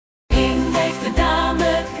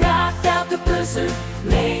closer,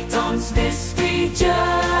 Layton'S mystery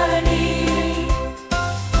journey.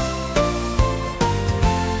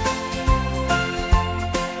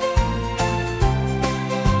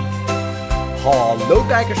 Hallo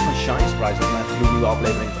kijkers van ShineSprites, dat is mijn gloednieuwe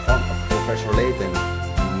aflevering van Professor Layton.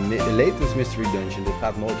 Layton'S Mystery Dungeon, dit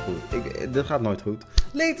gaat nooit goed. Dit gaat nooit goed.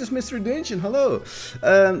 Layton'S Mystery Dungeon, hallo!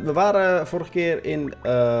 We waren vorige keer in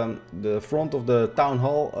de front of the Town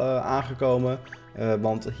Hall aangekomen.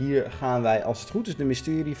 Want hier gaan wij, als het goed is, de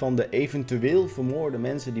mysterie van de eventueel vermoorde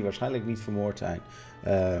mensen die waarschijnlijk niet vermoord zijn,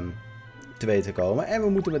 te weten komen. En we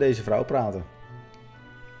moeten met deze vrouw praten.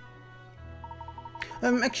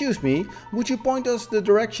 Excuse me, would you point us the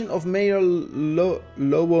direction of Mayor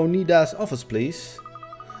Lowonida's office, please?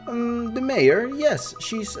 The mayor? Yes,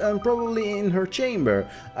 she's probably in her chamber.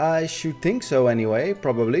 I should think so anyway,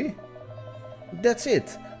 probably. That's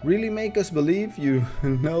it. Really make us believe you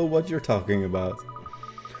know what you're talking about.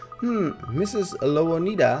 Mrs.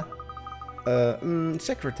 Lowonida?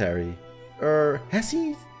 Secretary.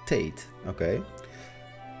 Hesitate. Okay.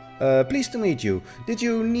 Pleased to meet you. Did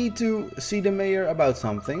you need to see the mayor about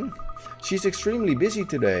something? She's extremely busy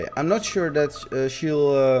today. I'm not sure that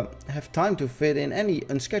she'll have time to fit in any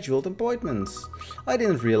unscheduled appointments. I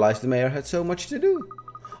didn't realize the mayor had so much to do.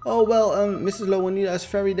 Oh well, Mrs. Lowonida is a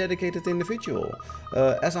very dedicated individual.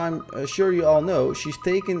 As I'm sure you all know, she's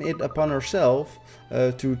taken it upon herself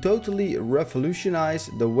to totally revolutionize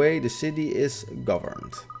the way the city is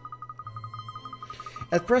governed.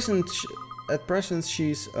 At present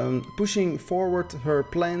she's pushing forward her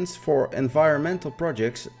plans for environmental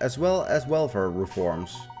projects as well as welfare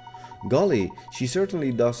reforms. Golly, she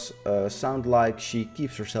certainly does sound like she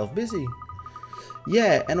keeps herself busy.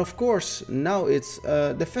 Yeah, and of course now it's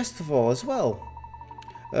the festival as well.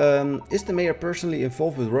 Is the mayor personally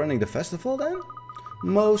involved with running the festival then?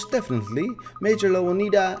 Most definitely. Major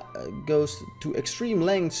Lowonida goes to extreme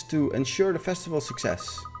lengths to ensure the festival's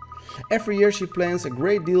success. Every year she plans a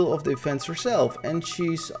great deal of the events herself, and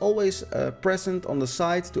she's always present on the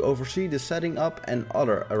site to oversee the setting up and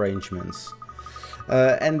other arrangements.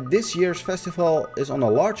 And this year's festival is on a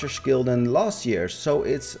larger scale than last year's, so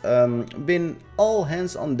it's been all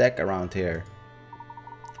hands on deck around here.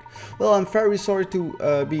 Well, I'm very sorry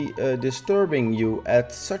to be disturbing you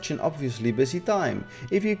at such an obviously busy time.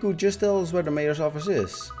 If you could just tell us where the mayor's office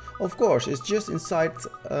is. Of course, it's just inside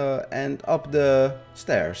and up the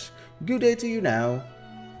stairs. Good day to you now.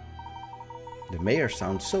 The mayor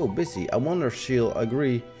sounds so busy. I wonder if she'll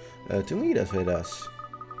agree to meet us with us.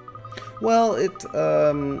 Well, it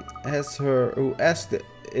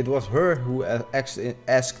was her who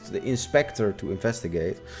asked the inspector to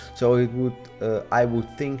investigate. So I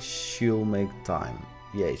would think she'll make time.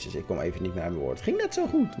 Jezus, ik kom even niet meer aan mijn woorden. Het ging net zo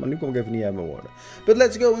goed, maar nu kom ik even niet aan mijn woorden. But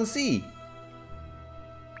let's go and see.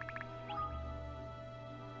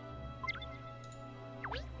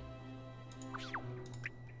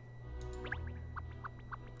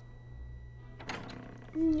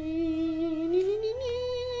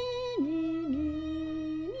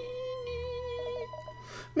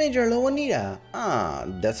 Major Lowonida. Ah,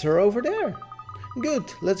 that's her over there.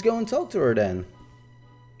 Good, let's go and talk to her then.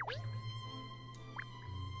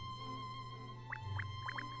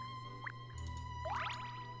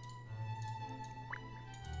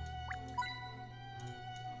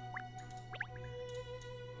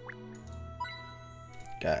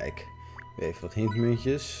 Kijk, even wat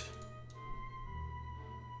hintmuntjes.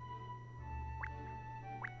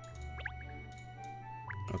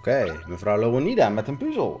 Oké, mevrouw Lowonida met een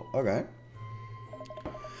puzzel. Oké.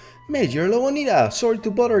 Major Lowonida, sorry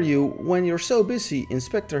to bother you when you're so busy.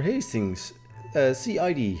 Inspector Hastings,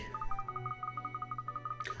 CID.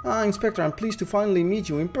 Inspector, I'm pleased to finally meet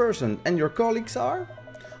you in person. And your colleagues are?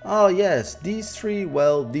 Oh yes, these three,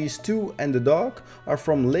 well, these two and the dog are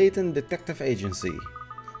from Layton Detective Agency.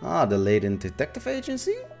 The Layton Detective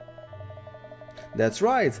Agency? That's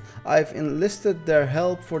right, I've enlisted their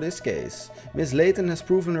help for this case. Miss Layton has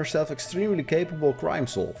proven herself extremely capable crime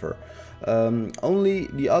solver. Only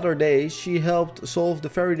the other day she helped solve the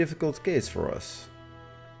very difficult case for us.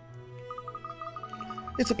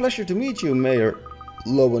 It's a pleasure to meet you, Mayor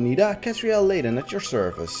Lowonida. Catriel Layton at your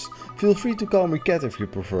service. Feel free to call me Cat if you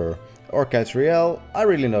prefer. Or Catriel, I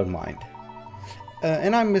really don't mind.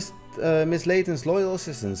 And I'm Miss Layton's loyal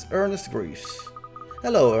assistant, Ernest Greaves.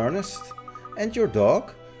 Hello, Ernest. And your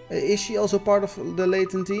dog? Is she also part of the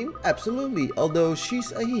Layton team? Absolutely, although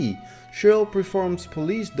she's a he. Cheryl performs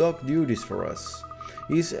police dog duties for us.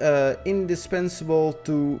 He's indispensable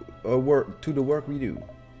to the work we do.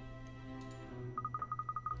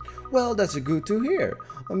 Well, that's good to hear,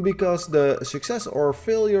 because the success or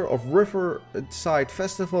failure of Riverside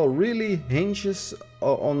Festival really hinges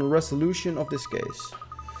on the resolution of this case.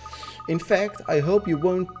 In fact, I hope you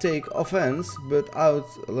won't take offense, but I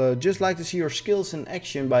would just like to see your skills in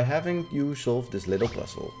action by having you solve this little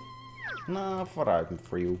puzzle. Nou, vooruit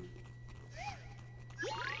for you.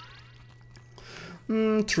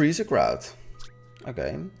 Three's a crowd.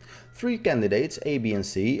 Okay. 3 candidates, A, B and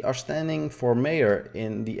C, are standing for mayor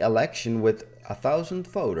in the election with 1,000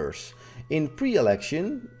 voters. In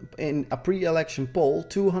a pre-election poll,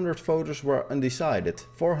 200 voters were undecided.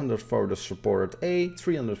 400 voters supported A,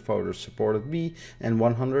 300 voters supported B, and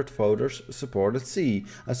 100 voters supported C.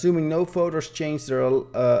 Assuming no voters changed their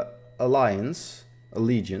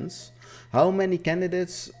allegiance, how many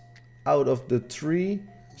candidates out of the 3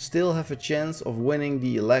 still have a chance of winning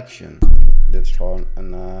the election? Dit is gewoon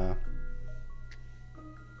een...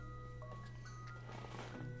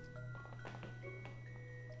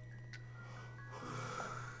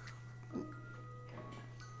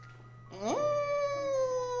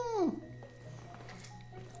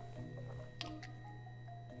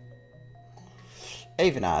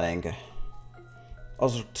 Even nadenken.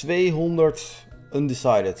 Als er 200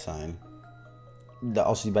 undecided zijn.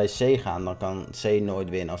 Als die bij C gaan, dan kan C nooit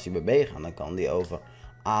winnen. Als die bij B gaan, dan kan die over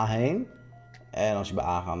A heen. En als die bij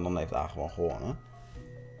A gaat, dan heeft A gewoon gewonnen.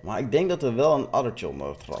 Maar ik denk dat er wel een addertje onder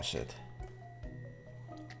het gras zit.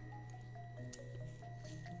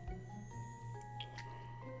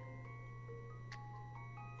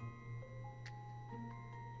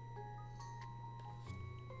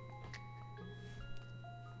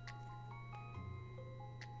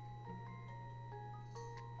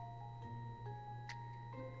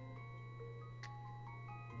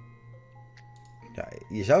 Ja,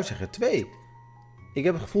 je zou zeggen 2. Ik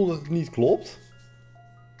heb het gevoel dat het niet klopt.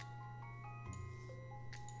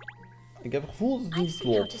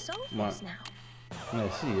 Maar... Nee,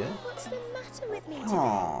 zie je?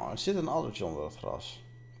 Oh, er zit een addertje onder het gras.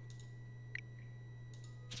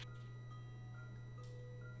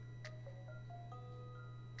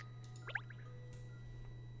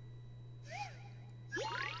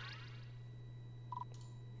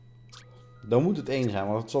 Dan moet het 1 zijn,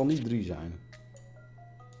 want het zal niet 3 zijn.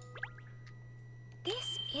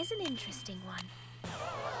 Is an interesting one.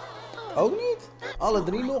 Ook niet? Alle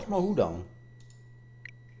 3 nog, maar hoe dan?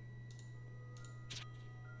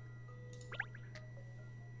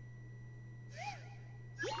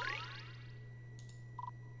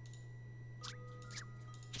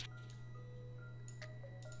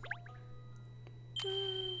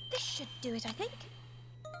 This should do it, I think.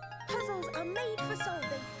 Puzzles are made for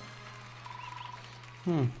solving.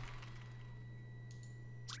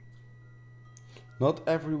 Not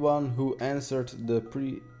everyone who answered the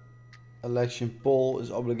pre-election poll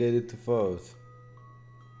is obligated to vote.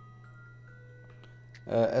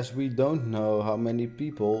 As we don't know how many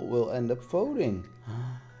people will end up voting.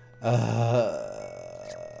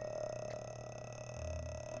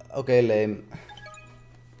 Okay, lame.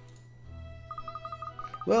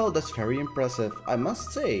 Well, that's very impressive, I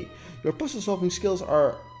must say. Your puzzle solving skills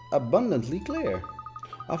are abundantly clear.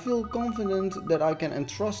 I feel confident that I can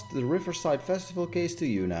entrust the Riverside Festival case to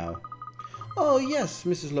you now. Oh yes,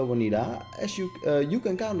 Mrs. Lowanida, as you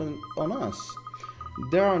can count on us.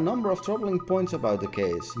 There are a number of troubling points about the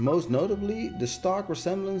case, most notably the stark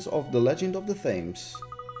resemblance of the Legend of the Thames.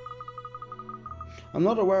 I'm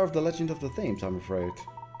not aware of the Legend of the Thames, I'm afraid.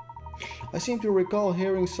 I seem to recall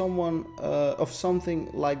hearing of something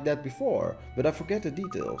like that before, but I forget the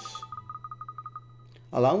details.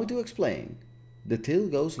 Allow me to explain. The tale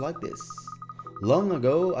goes like this. Long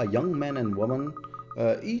ago, a young man and woman,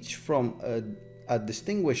 each from a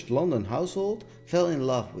distinguished London household, fell in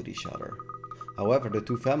love with each other. However, the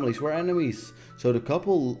 2 families were enemies, so the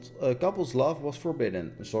couple's love was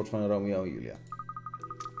forbidden, een soort van Romeo en Julia.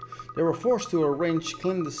 They were forced to arrange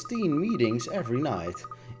clandestine meetings every night,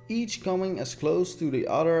 each coming as close to the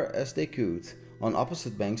other as they could, on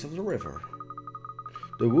opposite banks of the river.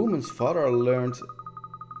 The woman's father learned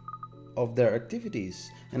of their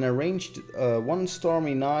activities and arranged one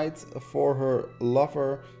stormy night for her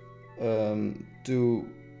lover to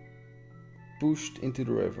pushed into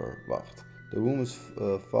the river. Wacht. The woman's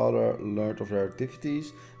father learned of their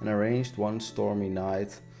activities and arranged one stormy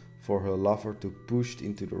night for her lover to pushed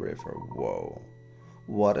into the river. Whoa.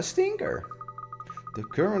 What a stinker! The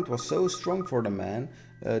current was so strong for the man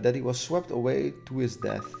that he was swept away to his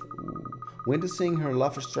death. Witnessing her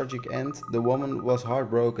lover's tragic end, the woman was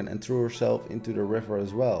heartbroken and threw herself into the river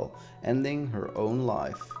as well, ending her own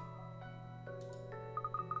life.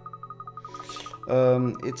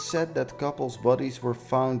 It's said that couples' bodies were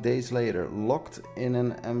found days later, locked in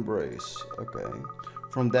an embrace. Okay.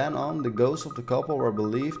 From then on, the ghosts of the couple were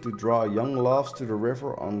believed to draw young loves to the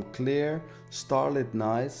river on clear, starlit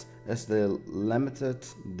nights as they lamented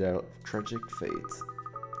their tragic fate.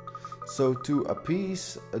 So, to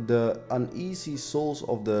appease the uneasy souls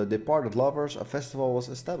of the departed lovers, a festival was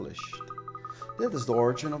established. That is the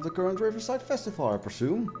origin of the current Riverside Festival, I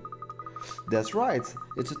presume. That's right,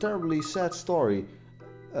 it's a terribly sad story,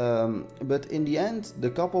 but in the end, the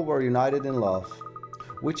couple were united in love,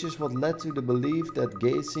 which is what led to the belief that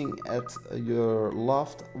gazing at your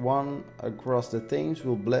loved one across the Thames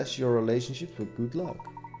will bless your relationship with good luck.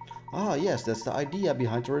 Ah yes, that's the idea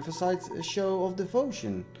behind the Riverside Show of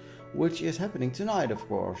Devotion, which is happening tonight, of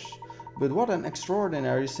course. But what an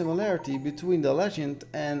extraordinary similarity between the legend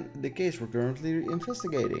and the case we're currently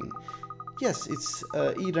investigating. Yes, it's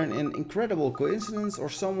either an incredible coincidence or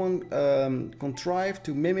someone contrived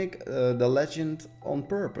to mimic the legend on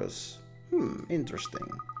purpose. Interesting.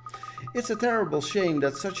 It's a terrible shame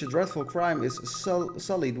that such a dreadful crime is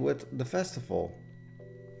sullied with the festival.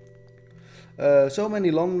 So many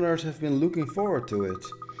Londoners have been looking forward to it.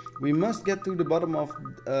 We must get to the bottom of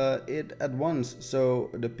it at once, so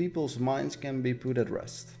the people's minds can be put at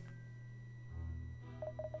rest.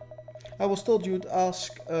 I was told you'd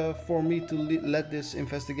ask for me to lead this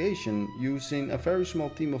investigation using a very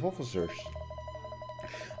small team of officers.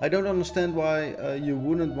 I don't understand why you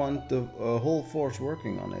wouldn't want the whole force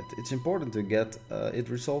working on it. It's important to get it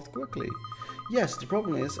resolved quickly. Yes, the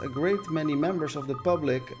problem is a great many members of the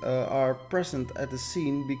public are present at the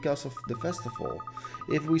scene because of the festival.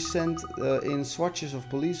 If we send in swatches of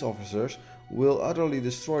police officers, we'll utterly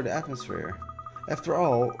destroy the atmosphere. After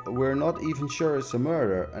all, we're not even sure it's a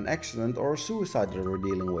murder, an accident or a suicide that we're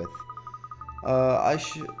dealing with.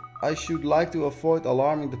 I should like to avoid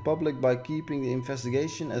alarming the public by keeping the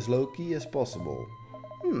investigation as low-key as possible.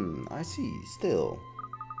 I see, still.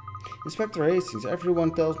 Inspector Hastings,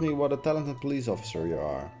 everyone tells me what a talented police officer you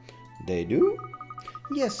are. They do?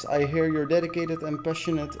 Yes, I hear you're dedicated and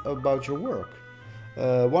passionate about your work.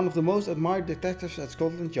 One of the most admired detectives at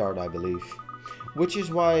Scotland Yard, I believe. Which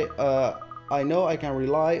is why I know I can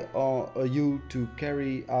rely on you to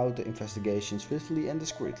carry out the investigation swiftly and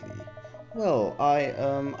discreetly. Well,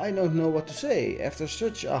 I don't know what to say. After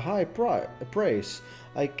such a high praise,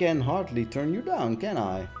 I can hardly turn you down, can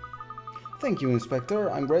I? Thank you, Inspector.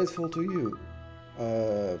 I'm grateful to you,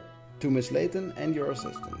 to Miss Layton and your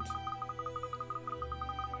assistant.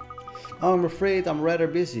 I'm afraid I'm rather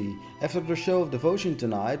busy. After the show of devotion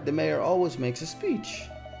tonight, the mayor always makes a speech.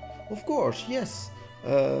 Of course, yes.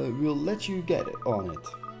 We'll let you get on it.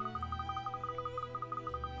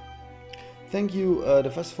 Thank you. The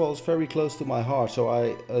festival is very close to my heart, so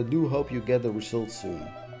I do hope you get the results soon.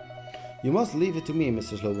 You must leave it to me,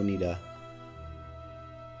 Mrs. Lowenida.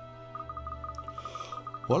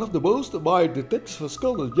 One of the most admired detectives for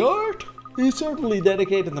Scotland Yard? He's certainly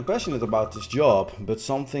dedicated and passionate about his job, but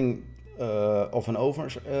something of an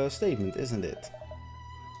overstatement, isn't it?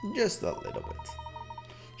 Just a little bit.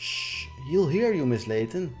 Shh, he'll hear you, Miss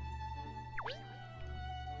Layton.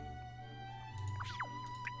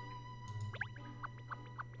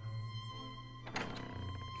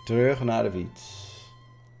 Terug naar de fiets.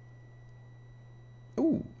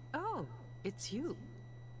 Oeh. Oh, it's you.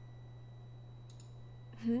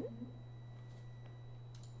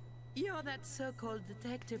 You're that so-called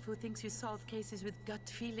detective who thinks you solve cases with gut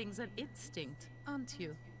feelings and instinct, aren't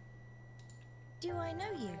you? Do I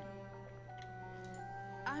know you?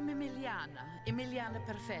 I'm Emiliana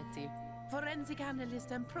Perfetti, forensic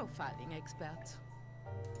analyst and profiling expert.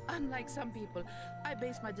 Unlike some people, I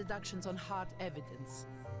base my deductions on hard evidence,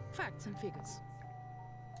 facts and figures.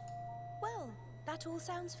 Well, that all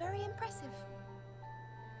sounds very impressive.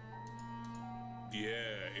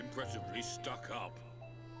 Yeah, impressively stuck up.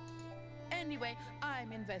 Anyway,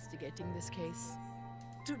 I'm investigating this case.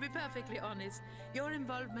 To be perfectly honest, your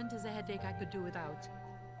involvement is a headache I could do without.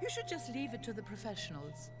 You should just leave it to the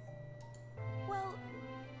professionals. Well,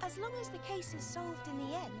 as long as the case is solved in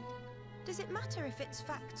the end, does it matter if it's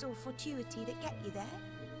facts or fortuity that get you there?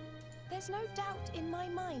 There's no doubt in my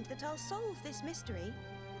mind that I'll solve this mystery.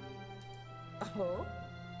 Oh?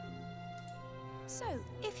 So,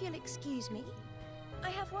 if you'll excuse me, I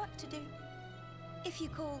have work to do. If you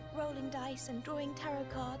call rolling dice and drawing tarot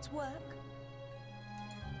cards work.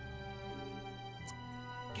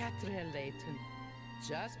 Catherine Layton.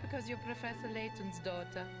 Just because you're Professor Layton's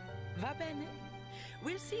daughter. Va bene?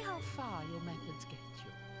 We'll see how far your methods get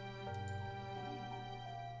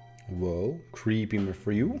you. Whoa, creepy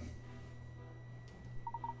for you.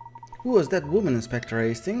 Who was that woman, Inspector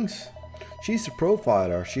Hastings? She's a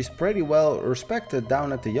profiler. She's pretty well respected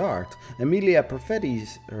down at the yard. Emilia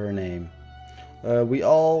Perfetti's her name. We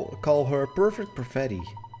all call her Perfect Perfetti.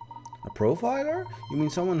 A profiler? You mean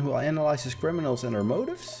someone who analyzes criminals and their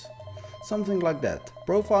motives? Something like that.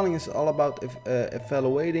 Profiling is all about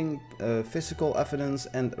evaluating physical evidence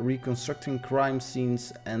and reconstructing crime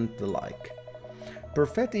scenes and the like.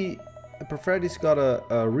 Perfetti's got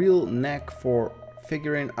a real knack for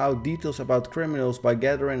figuring out details about criminals by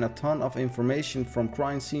gathering a ton of information from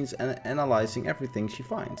crime scenes and analyzing everything she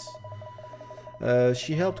finds.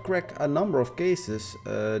 She helped crack a number of cases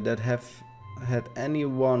that have had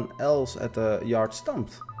anyone else at the yard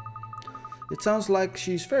stumped. It sounds like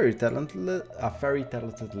she's a very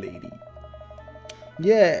talented lady.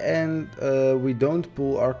 Yeah, and we don't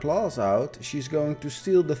pull our claws out. She's going to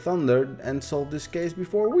steal the thunder and solve this case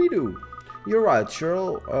before we do. You're right,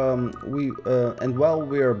 Cheryl. And while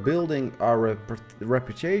we're building our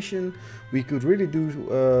reputation, we could really do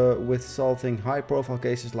with solving high-profile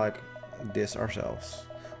cases like this ourselves.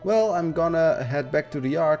 Well, I'm gonna head back to the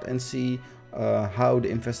yard and see how the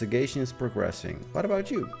investigation is progressing. What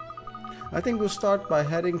about you? I think we'll start by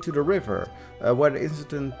heading to the river where the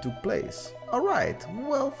incident took place. Alright,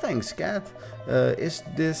 well thanks Cat.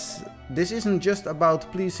 This isn't just about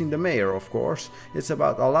pleasing the mayor, of course. It's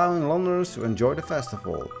about allowing Londoners to enjoy the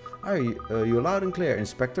festival. Are you loud and clear,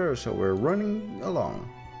 Inspector? So we're running along.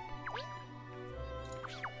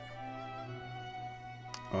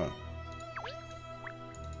 Oh.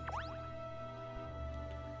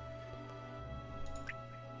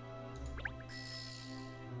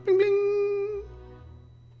 Bling bling.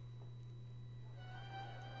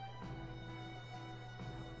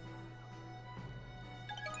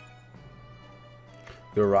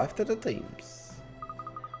 You arrived at the Thames.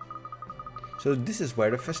 So this is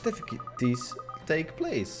where the festivities take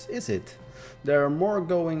place, is it? There are more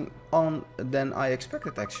going on than I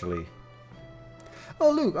expected actually.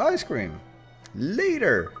 Oh look, ice cream!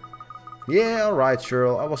 Later! Yeah, alright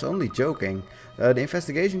Cheryl, I was only joking. The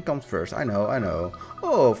investigation comes first, I know.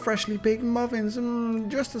 Oh, freshly baked muffins,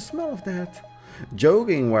 just the smell of that.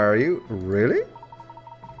 Joking, were you? Really?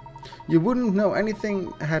 You wouldn't know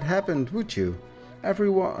anything had happened, would you?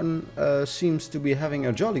 Everyone seems to be having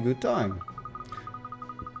a jolly good time.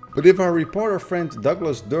 But if our reporter friend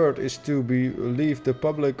Douglas Dirt is to be believed, the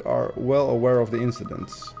public are well aware of the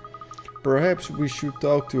incidents. Perhaps we should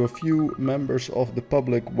talk to a few members of the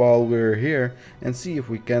public while we're here and see if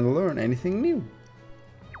we can learn anything new.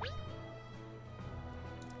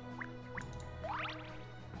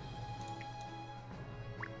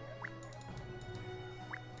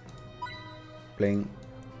 Playing.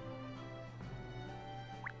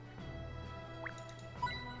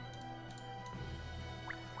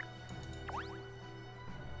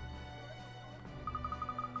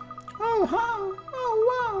 Oh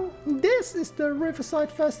wow, this is the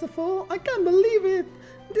Riverside Festival. I can't believe it.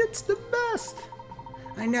 It's the best.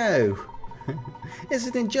 I know.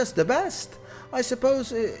 Isn't it just the best? I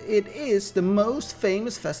suppose it is the most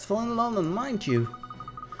famous festival in London, mind you.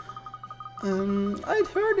 I'd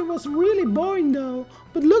heard it was really boring though,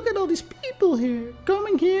 but look at all these people here.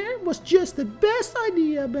 Coming here was just the best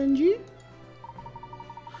idea, Benji.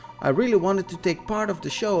 I really wanted to take part of the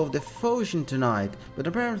show of devotion tonight, but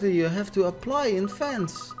apparently you have to apply in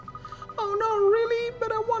advance. Oh no, really?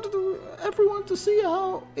 But I wanted everyone to see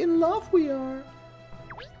how in love we are.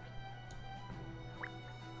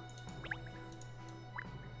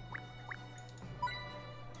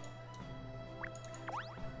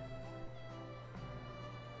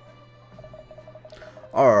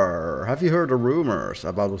 Have you heard the rumors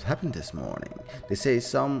about what happened this morning? They say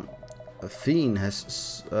some fiend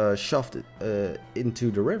has shoved it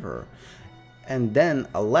into the river, and then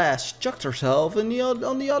a lass chucked herself on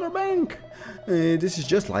the other bank. This is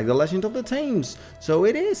just like the legend of the Thames, so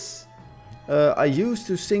it is. I used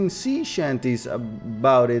to sing sea shanties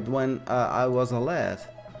about it when I was a lad.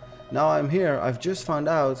 Now I'm here. I've just found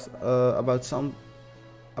out about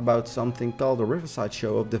something called the Riverside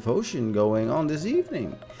Show of Devotion going on this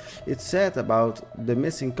evening. It's sad about the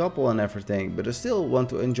missing couple and everything, but I still want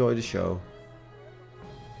to enjoy the show.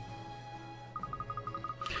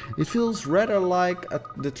 It feels rather like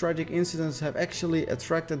the tragic incidents have actually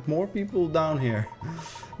attracted more people down here.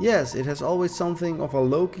 Yes, it has always something of a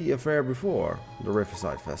low-key affair before, the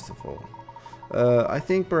Riverside Festival. I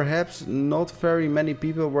think perhaps not very many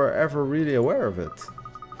people were ever really aware of it.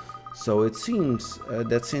 So it seems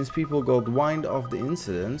that since people got wind of the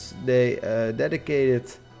incidents, they've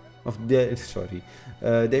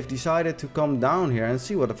decided to come down here and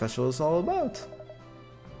see what the festival is all about.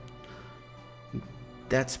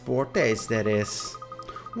 That's poor taste, that is.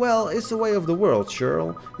 Well, it's the way of the world,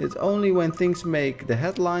 Cheryl. It's only when things make the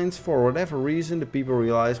headlines for whatever reason the people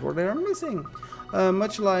realize what they are missing.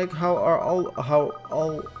 Much like how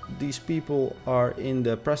all these people are in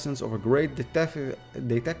the presence of a great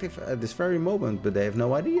detective at this very moment, but they have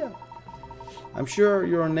no idea. I'm sure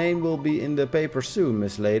your name will be in the paper soon,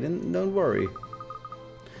 Miss Layton. Don't worry.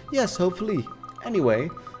 Yes, hopefully. Anyway,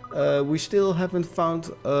 we still haven't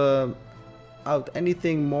found out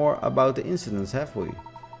anything more about the incidents, have we?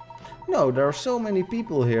 No, there are so many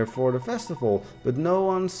people here for the festival, but no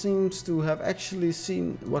one seems to have actually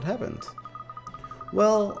seen what happened.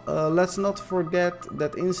 Well, let's not forget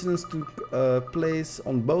that incidents took place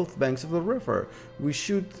on both banks of the river. We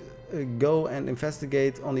should go and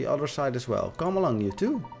investigate on the other side as well. Come along, you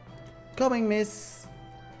two. Coming, miss.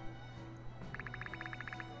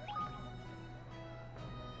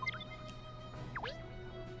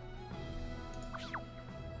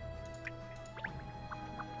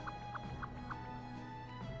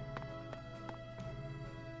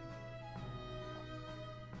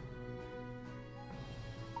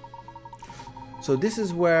 So this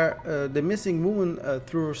is where the missing woman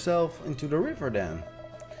threw herself into the river then.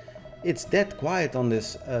 It's dead quiet on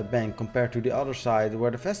this bank compared to the other side where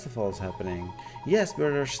the festival is happening. Yes, but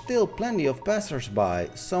there's still plenty of passers-by.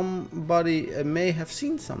 Somebody may have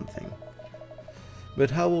seen something. But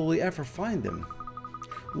how will we ever find them?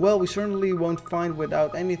 Well, we certainly won't find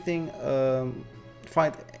out anything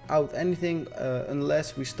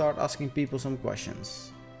unless we start asking people some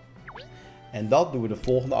questions. En dat doen we de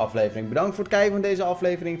volgende aflevering. Bedankt voor het kijken van deze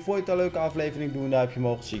aflevering. Vond je het een leuke aflevering? Doe een duimpje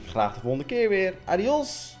omhoog. Zie ik graag de volgende keer weer.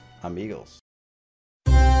 Adios, amigos.